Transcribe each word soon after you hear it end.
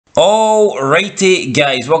Alrighty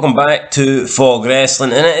guys, welcome back to Fog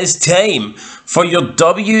Wrestling, and it is time for your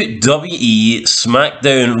WWE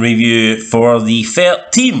Smackdown review for the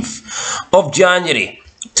 13th of January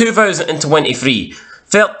 2023.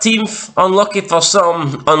 13th, unlucky for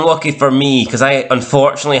some, unlucky for me, because I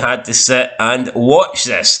unfortunately had to sit and watch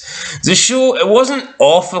this. The show, it wasn't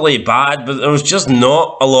awfully bad, but there was just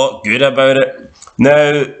not a lot good about it.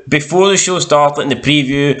 Now, before the show started in the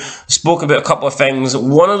preview, I spoke about a couple of things.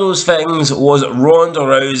 One of those things was Ronda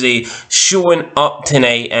Rousey showing up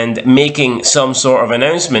tonight and making some sort of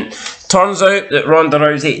announcement. Turns out that Ronda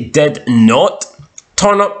Rousey did not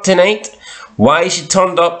turn up tonight. Why she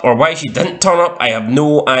turned up or why she didn't turn up, I have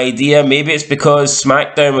no idea. Maybe it's because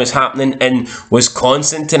SmackDown was happening in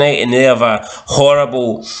Wisconsin tonight and they have a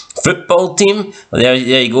horrible football team. There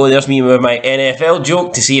you go, there's me with my NFL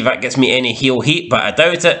joke to see if that gets me any heel heat, but I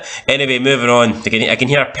doubt it. Anyway, moving on. I can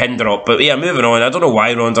hear a pin drop, but yeah, moving on. I don't know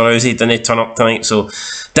why Ronda Rousey didn't turn up tonight, so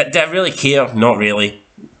did I really care? Not really.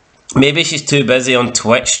 Maybe she's too busy on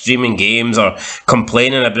Twitch streaming games or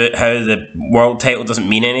complaining about how the world title doesn't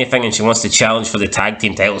mean anything and she wants to challenge for the tag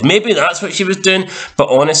team titles. Maybe that's what she was doing, but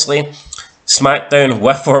honestly, SmackDown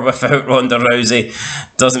with or without Ronda Rousey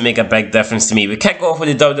doesn't make a big difference to me. We kick off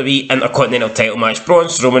with the WWE Intercontinental title match. Braun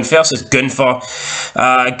Strowman versus Gunther.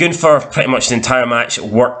 Gunther pretty much the entire match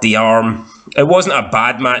worked the arm. It wasn't a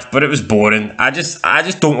bad match, but it was boring. I just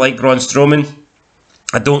don't like Braun Strowman.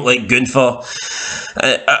 I don't like Gunther.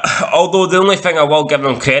 Although the only thing I will give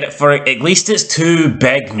him credit for, at least it's two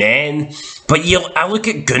big men. But I look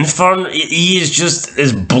at Gunther, he is just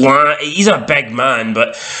as bland. He's a big man,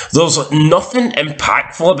 but there's nothing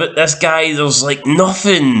impactful about this guy. There's like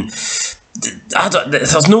nothing.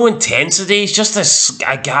 There's no intensity. He's just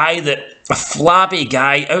a guy a flabby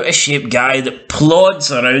guy, out of shape guy that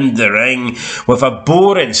plods around the ring with a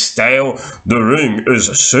boring style. The ring is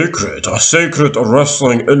sacred. A sacred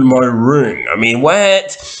wrestling in my ring. I mean,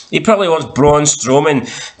 what? He probably wants Braun Strowman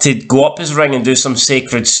to go up his ring and do some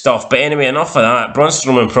sacred stuff. But anyway, enough of that. Braun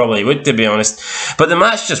Strowman probably would, to be honest. But the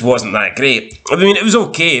match just wasn't that great. I mean, it was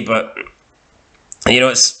okay, but you know,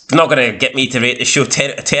 it's not going to get me to rate the show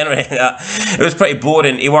 10 or anything like that. It was pretty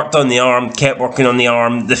boring. He worked on the arm, kept working on the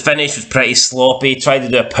arm. The finish was pretty sloppy. Tried to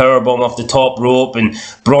do a powerbomb off the top rope, and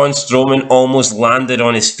Braun Strowman almost landed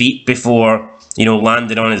on his feet before, you know,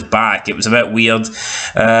 landed on his back. It was a bit weird.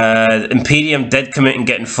 Imperium did come out and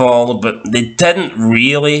get involved, but they didn't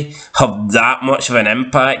really have that much of an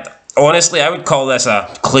impact. Honestly, I would call this a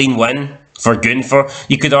clean win for Gunther.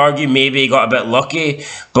 You could argue maybe he got a bit lucky,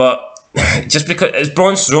 but just because it's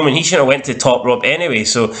Braun Strowman, he shouldn't have went to top rope anyway.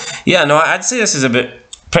 So yeah, no, I'd say this is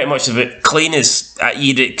pretty much about clean as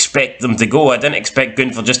you'd expect them to go. I didn't expect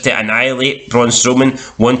Gunther just to annihilate Braun Strowman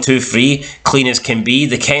 1, 2, 3, clean as can be.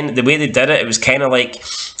 The way they did it, it was kind of like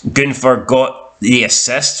Gunther got the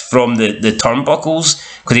assist from the turnbuckles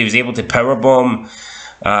because he was able to powerbomb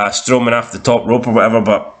Strowman off the top rope or whatever.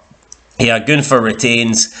 But yeah, Gunther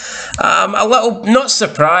retains. A little, not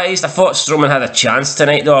surprised. I thought Strowman had a chance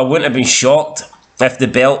tonight, though. I wouldn't have been shocked if the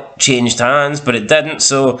belt changed hands, but it didn't.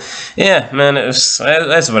 So, yeah, man, that's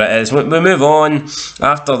what it is. We move on.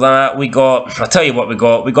 After that, I'll tell you what we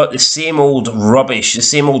got. We got the same old rubbish, the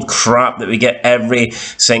same old crap that we get every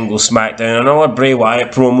single SmackDown. Another Bray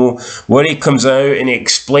Wyatt promo where he comes out and he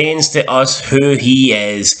explains to us who he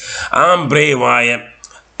is. I'm Bray Wyatt.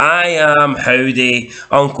 I am Howdy,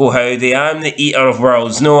 Uncle Howdy. I'm the eater of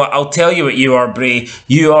worlds. No, I'll tell you what you are, Bray.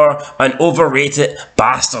 You are an overrated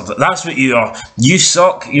bastard. That's what you are. You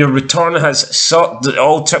suck. Your return has sucked.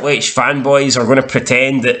 All Triple H fanboys are going to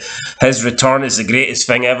pretend that his return is the greatest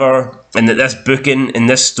thing ever and that this booking and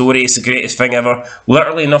this story is the greatest thing ever.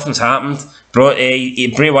 Literally nothing's happened.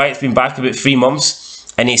 Bray Wyatt's been back about 3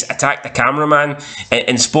 months and he's attacked the cameraman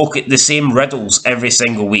and spoke the same riddles every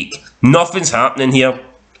single week. Nothing's happening here.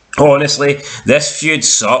 Honestly, this feud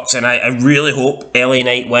sucks, and I really hope LA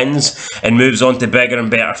Knight wins and moves on to bigger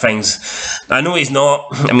and better things. I know he's not.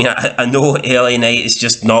 I mean, I know LA Knight is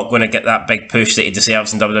just not going to get that big push that he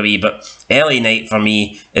deserves in WWE, but LA Knight for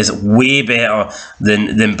me is way better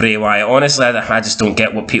than Bray Wyatt. Honestly, I just don't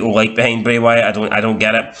get what people like behind Bray Wyatt. I don't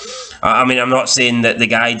get it. I mean, I'm not saying that the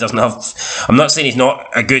guy doesn't have. I'm not saying he's not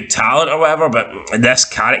a good talent or whatever, but this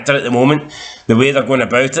character at the moment, the way they're going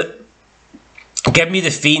about it. Give me the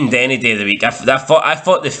Fiend any day of the week. I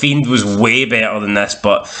thought the Fiend was way better than this,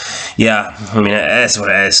 but yeah, I mean, it is what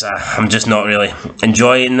it is. I'm just not really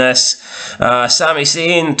enjoying this. Sami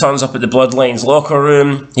Zayn turns up at the Bloodline's locker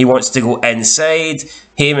room. He wants to go inside.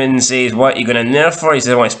 Heyman says, what are you going in there for? He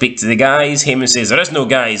says, I want to speak to the guys. Heyman says, there is no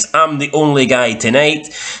guys. I'm the only guy tonight.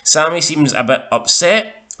 Sami seems a bit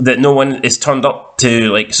upset that no one is turned up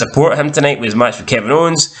to like support him tonight with his match with Kevin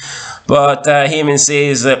Owens. But Heyman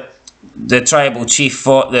says that the tribal chief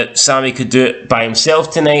thought that Sami could do it by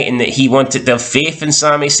himself tonight, and that he wanted to have faith in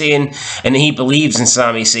Sami Zayn, and that he believes in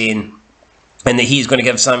Sami Zayn, and that he's going to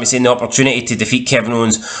give Sami Zayn the opportunity to defeat Kevin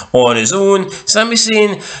Owens on his own. Sami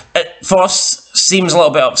Zayn at first seems a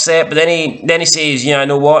little bit upset, but then he says, yeah, you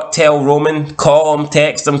know what, tell Roman, call him,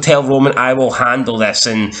 text him, tell Roman I will handle this.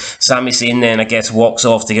 And Sami Zayn then, I guess, walks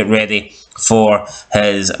off to get ready for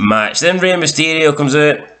his match. Then Rey Mysterio comes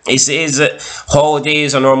out. He says that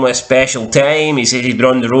holidays are normally a special time. He says he's been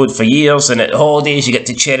on the road for years, and at holidays you get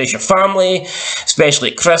to cherish your family,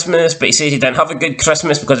 especially at Christmas. But he says he didn't have a good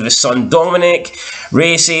Christmas because of his son Dominic.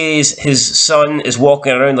 Rey says his son is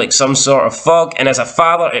walking around like some sort of thug, and as a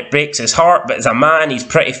father it breaks his heart, but as a man he's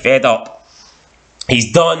pretty fed up.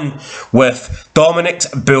 He's done with Dominic's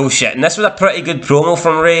bullshit. And this was a pretty good promo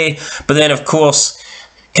from Rey, but then of course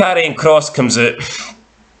Karrion Kross comes out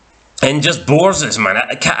and just bores us, man.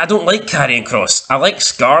 I don't like Karrion Kross. I like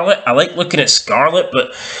Scarlett. I like looking at Scarlett,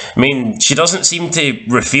 but I mean, she doesn't seem to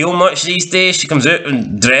reveal much these days. She comes out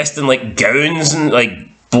and dressed in like gowns and like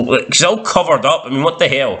she's all covered up. I mean, what the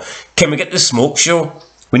hell? Can we get the smoke show?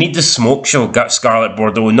 We need the smoke show, got Scarlett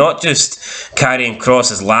Bordeaux, not just Karrion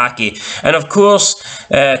Kross as lackey. And of course,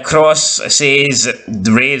 Kross says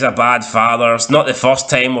Rey's a bad father. It's not the first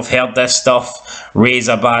time we've heard this stuff. Rey's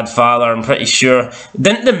a bad father, I'm pretty sure.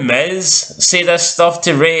 Didn't The Miz say this stuff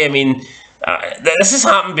to Rey? I mean, this has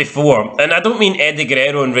happened before. And I don't mean Eddie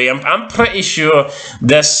Guerrero and Rey. I'm pretty sure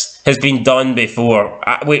this has been done before.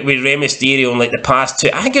 With Rey Mysterio in like the past two.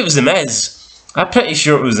 I think it was The Miz. I'm pretty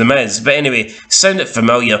sure it was The Miz, but anyway, sounded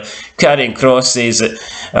familiar. Karrion Kross says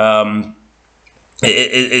that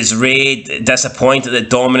is Rey disappointed that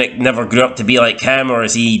Dominic never grew up to be like him, or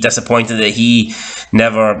is he disappointed that he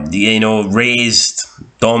never, you know, raised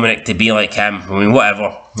Dominic to be like him? I mean,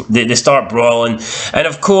 whatever. They start brawling, and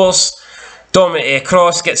of course,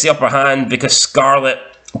 Kross gets the upper hand because Scarlett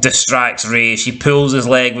distracts Rey. She pulls his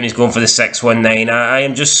leg when he's going for the 619. I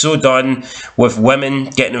am just so done with women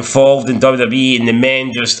getting involved in WWE and the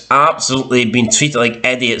men just absolutely being treated like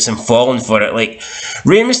idiots and falling for it. Like,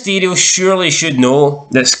 Rey Mysterio surely should know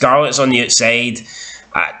that Scarlett's on the outside.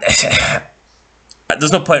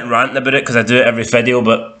 There's no point in ranting about it because I do it every video,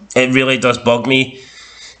 but it really does bug me.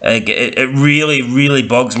 Like, it really, really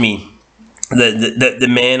bugs me. The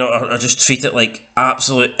men are just treated like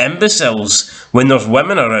absolute imbeciles when there's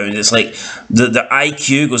women around. It's like their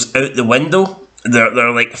IQ goes out the window.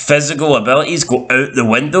 Their like physical abilities go out the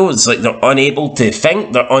window. It's like they're unable to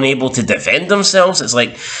think. They're unable to defend themselves. It's like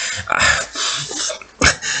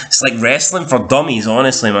it's like wrestling for dummies,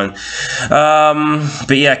 honestly, man.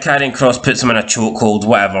 But yeah, Karrion Kross puts him in a chokehold,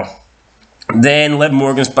 whatever. Then Liv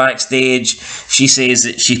Morgan's backstage. She says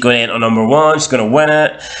that she's going to enter #1. She's going to win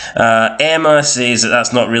it. Emma says that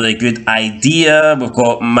that's not really a good idea. We've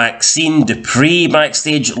got Maxine Dupree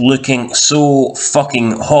backstage looking so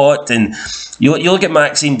fucking hot. And you look at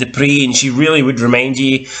Maxine Dupree and she really would remind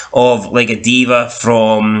you of like a diva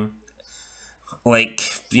from, like,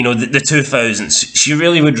 you know, the 2000s. She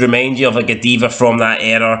really would remind you of like a diva from that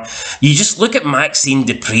era. You just look at Maxine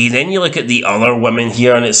Dupree, then you look at the other women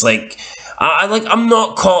here, and it's like, I'm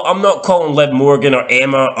not calling Liv Morgan or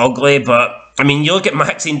Emma ugly, but I mean, you look at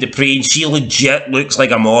Maxine Dupree and she legit looks like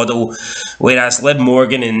a model, whereas Liv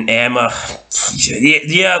Morgan and Emma,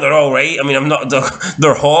 yeah, they're all right. I mean,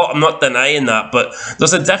 they're hot. I'm not denying that, but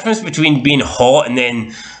there's a difference between being hot and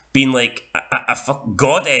then being like a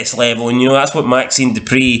goddess level, and you know that's what Maxine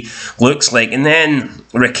Dupree looks like. And then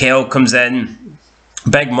Raquel comes in.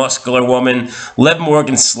 Big muscular woman. Liv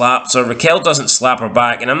Morgan slaps her. Raquel doesn't slap her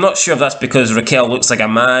back, and I'm not sure if that's because Raquel looks like a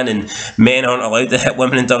man and men aren't allowed to hit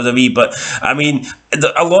women in WWE. But I mean,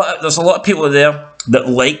 there's a lot of people there that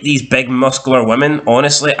like these big muscular women.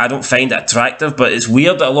 Honestly, I don't find it attractive, but it's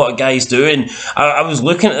weird that a lot of guys do. And I was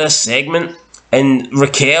looking at this segment, and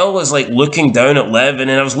Raquel was like looking down at Liv, and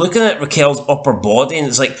then I was looking at Raquel's upper body, and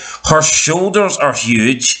it's like her shoulders are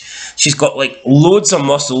huge. She's got like loads of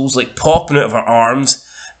muscles like popping out of her arms,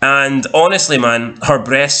 and honestly, man, her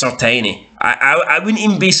breasts are tiny. I wouldn't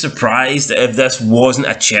even be surprised if this wasn't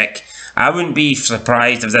a chick. I wouldn't be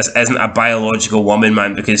surprised if this isn't a biological woman,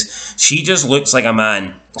 man, because she just looks like a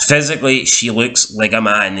man. Physically, she looks like a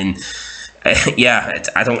man, and yeah,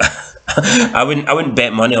 I don't. I wouldn't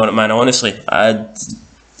bet money on it, man. Honestly,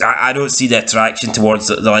 I don't see the attraction towards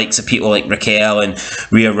the likes of people like Raquel and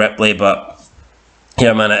Rhea Ripley, but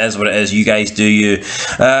yeah, man, it is what it is. You guys do you.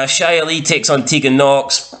 Shia Lee takes on Tegan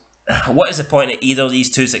Knox. what is the point of either of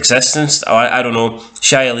these two's existence? I don't know.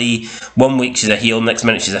 Shia Lee, 1 week she's a heel, next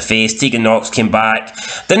minute she's a face. Tegan Nox came back.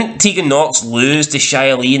 Didn't Tegan Nox lose to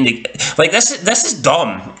Shia Lee? Like, this is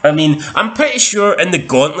dumb. I mean, I'm pretty sure in the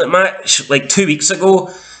Gauntlet match, like 2 weeks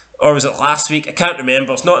ago, or was it last week? I can't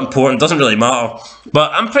remember. It's not important. Doesn't really matter.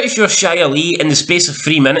 But I'm pretty sure Shia Lee, in the space of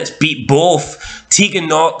 3 minutes, beat both Tegan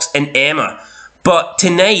Nox and Emma. But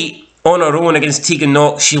tonight, on her own against Tegan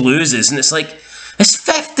Nox, she loses, and it's like, it's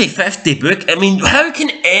 50-50 book. I mean, how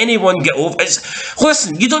can anyone get over?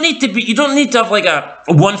 Listen, you don't need to have like a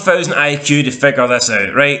 1000 IQ to figure this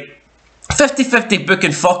out, right? 50-50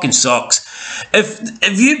 booking fucking sucks.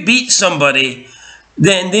 If you beat somebody,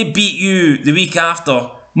 then they beat you the week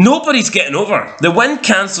after. Nobody's getting over. The win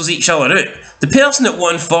cancels each other out. The person that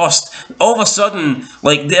won first, all of a sudden,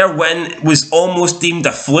 like, their win was almost deemed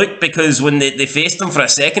a fluke because when they faced them for a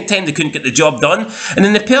second time, they couldn't get the job done. And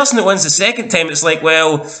then the person that wins the second time, it's like,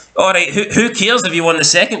 well, alright, who cares if you won the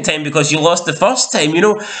second time because you lost the first time, you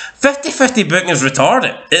know? 50-50 booking is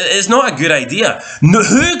retarded. It's not a good idea.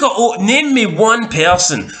 No, name me one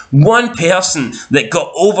person that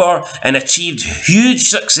got over and achieved huge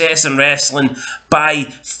success in wrestling by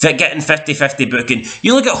getting 50-50 booking.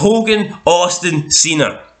 You look at Hogan, Austin,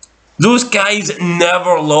 Cena. Those guys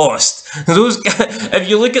never lost. Those guys, if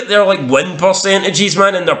you look at their like win percentages,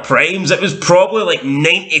 man, in their primes, it was probably like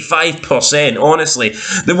 95%, honestly.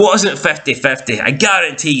 There wasn't 50-50. I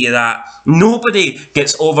guarantee you that. Nobody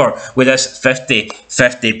gets over with this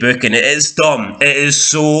 50-50 booking. It is dumb. It is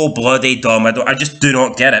so bloody dumb. I just do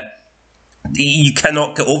not get it. You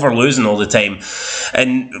cannot get over losing all the time.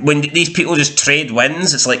 And when these people just trade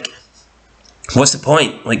wins, it's like, what's the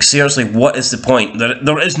point? Like, seriously, what is the point?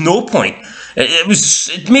 There is no point.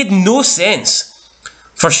 It made no sense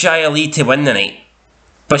for Shia Lee to win the night.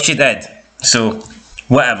 But she did. So,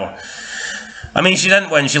 whatever. I mean, she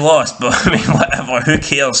didn't win, she lost, but I mean, whatever, who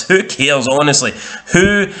cares? Who cares, honestly?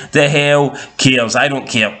 Who the hell cares? I don't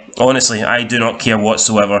care. Honestly, I do not care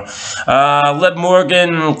whatsoever. Liv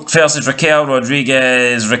Morgan versus Raquel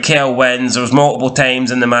Rodriguez. Raquel wins. There was multiple times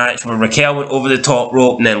in the match where Raquel went over the top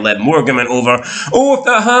rope and then Liv Morgan went over. Oh, if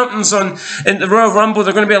that happens in the Royal Rumble,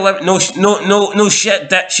 they're going to be 11. No shit,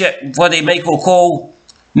 dipshit, bloody Michael Cole.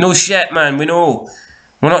 No shit, man, we know.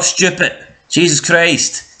 We're not stupid. Jesus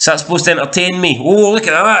Christ. Is that supposed to entertain me? Oh, look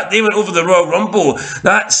at that. They went over the Royal Rumble.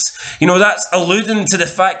 That's alluding to the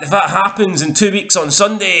fact if that happens in 2 weeks on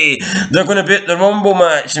Sunday, they're going to boot the Rumble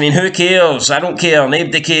match. I mean, who cares? I don't care.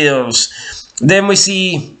 Nobody cares. Then we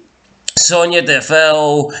see Sonya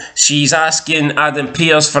Deville. She's asking Adam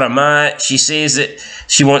Pearce for a match. She says that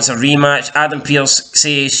she wants a rematch. Adam Pearce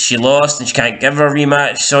says she lost and she can't give her a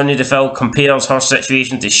rematch. Sonya Deville compares her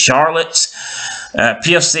situation to Charlotte's.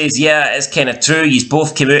 Pearce says, yeah, it's kind of true. You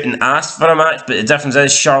both came out and asked for a match, but the difference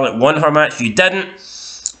is Charlotte won her match, you didn't.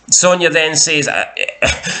 Sonya then says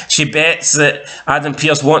she bets that Adam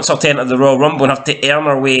Pearce wants her to enter the Royal Rumble and have to earn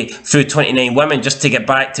her way through 29 women just to get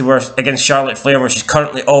back to where against Charlotte Flair where she's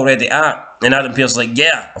currently already at. And Adam Pearce is like,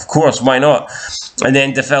 yeah, of course, why not? And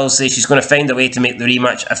then Deville says she's going to find a way to make the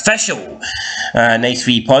rematch official. Nice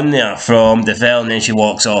wee pun there from Deville, and then she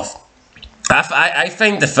walks off. I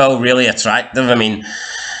find Deville really attractive. I mean,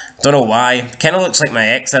 don't know why. Kind of looks like my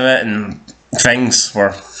ex in it and things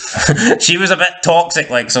were... she was a bit toxic,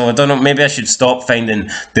 like, so I don't know, maybe I should stop finding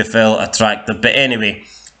Deville attractive. But anyway,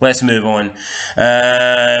 let's move on.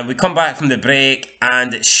 We come back from the break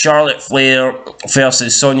and it's Charlotte Flair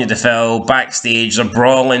versus Sonya Deville backstage. They're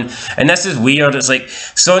brawling and this is weird. It's like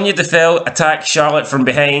Sonya Deville attacks Charlotte from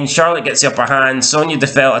behind. Charlotte gets the upper hand. Sonya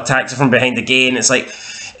Deville attacks her from behind again. It's like,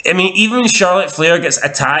 I mean, even when Charlotte Flair gets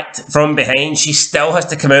attacked from behind, she still has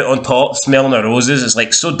to come out on top smelling her roses. It's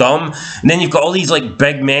like so dumb. And then you've got all these like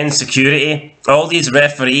big men security, all these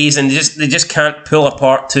referees, and they just can't pull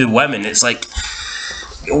apart two women. It's like,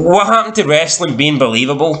 what happened to wrestling being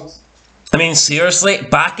believable? I mean, seriously,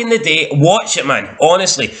 back in the day, watch it, man.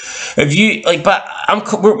 Honestly, if you like, but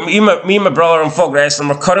me and my brother on Fog Wrestling,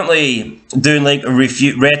 we're currently doing like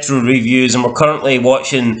retro reviews, and we're currently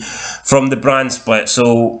watching from the brand split.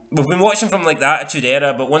 So we've been watching from like the Attitude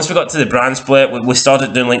Era, but once we got to the brand split, we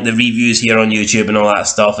started doing like the reviews here on YouTube and all that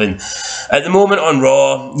stuff. And at the moment on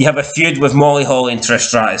Raw, you have a feud with Molly Holly and Trish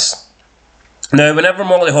Stratus. Now, whenever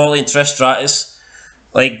Molly Holly and Trish Stratus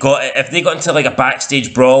if they got into like a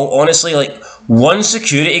backstage brawl, honestly, like one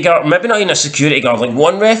security guard, maybe not even a security guard, like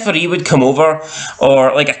one referee would come over,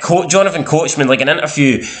 or like a Jonathan Coachman, like an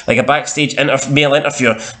interview, like a backstage male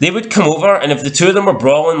interviewer, they would come over, and if the two of them were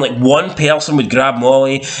brawling, like one person would grab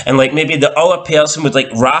Molly, and like maybe the other person would like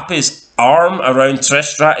wrap his arm around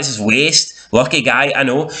Trish Stratus's waist Lucky guy, I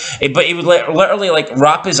know. But he would literally like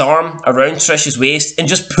wrap his arm around Trish's waist and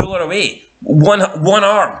just pull her away. One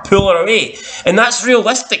arm, pull her away. And that's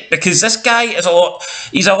realistic because this guy is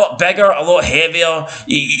he's a lot bigger, a lot heavier.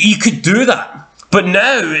 You could do that. But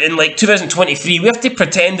now, in like 2023, we have to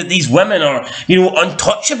pretend that these women are, you know,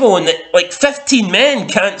 untouchable and that like 15 men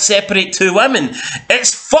can't separate 2 women.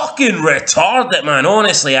 It's fucking retarded, man.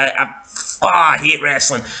 Honestly, I hate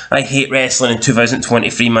wrestling. I hate wrestling in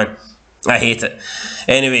 2023, man. I hate it.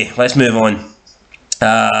 Anyway, let's move on.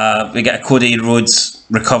 We got a Cody Rhodes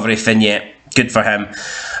recovery vignette. Good for him.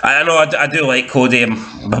 I know I do like Cody,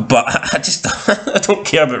 but I don't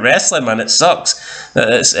care about wrestling, man. It sucks.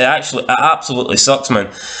 It absolutely sucks,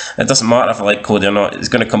 man. It doesn't matter if I like Cody or not. He's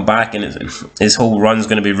going to come back and his whole run's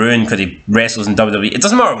going to be ruined because he wrestles in WWE. It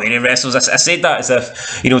doesn't matter where he wrestles. I said that as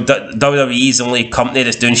if, you know, WWE's the only company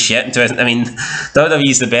that's doing shit. I mean,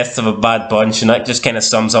 WWE's the best of a bad bunch, and that just kind of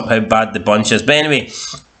sums up how bad the bunch is. But anyway,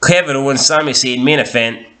 Kevin Owens, Sami Zayn, main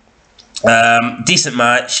event. Decent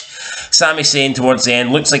match. Sami Zayn towards the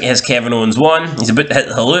end looks like it has Kevin Owens won. He's about to hit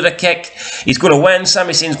the Haluva kick. He's going to win.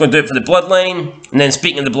 Sami Zayn's going to do it for the Bloodline. And then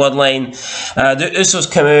speaking of the Bloodline, the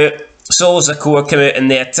Usos come out. Solo Sikoa come out in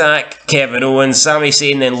the attack. Kevin Owens. Sami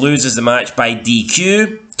Zayn then loses the match by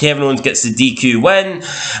DQ. Kevin Owens gets the DQ win.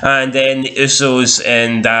 And then the Usos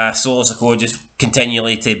and Solo Sikoa just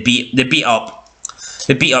continually beat up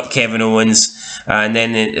Kevin Owens. And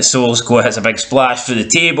then Solo Sikoa hits a big splash through the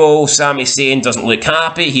table. Sami Zayn doesn't look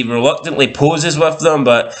happy. He reluctantly poses with them,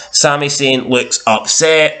 but Sami Zayn looks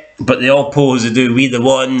upset. But they all pose to do We the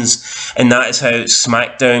Ones, and that is how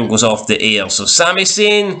SmackDown goes off the air. So Sami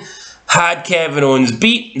Zayn had Kevin Owens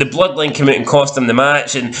beat. The Bloodline came out and cost him the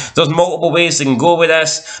match, and there's multiple ways they can go with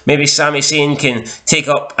this. Maybe Sami Zayn can take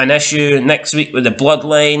up an issue next week with the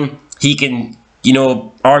Bloodline. He can, you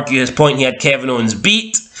know, argue his point. He had Kevin Owens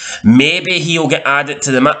beat. Maybe he'll get added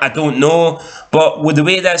to the match. I don't know. But with the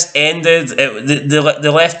way this ended, they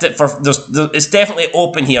left it for... it's definitely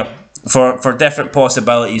open here for different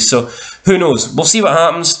possibilities. So, who knows? We'll see what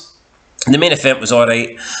happens. The main event was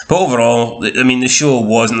alright. But overall, I mean, the show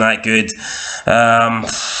wasn't that good.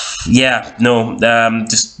 Yeah, no,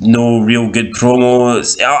 just no real good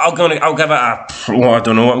promos. I'll give it a, well, I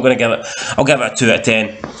don't know what I'm going to give it. I'll give it a 2 out of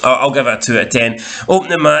 10. I'll give it a 2 out of 10.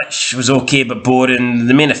 Opening match was okay but boring.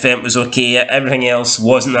 The main event was okay. Everything else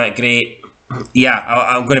wasn't that great. Yeah,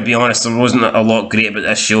 I'm going to be honest, there wasn't a lot great about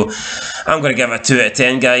this show. I'm going to give it a 2 out of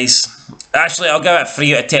 10, guys. Actually, I'll give it a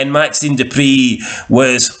 3 out of 10. Maxine Dupree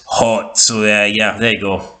was hot. So, yeah, there you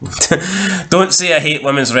go. Don't say I hate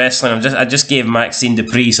women's wrestling. I just gave Maxine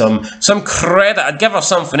Dupree some credit. I'd give her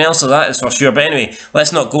something else, so that is for sure. But anyway,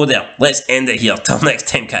 let's not go there. Let's end it here. Till next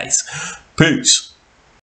time, guys. Peace.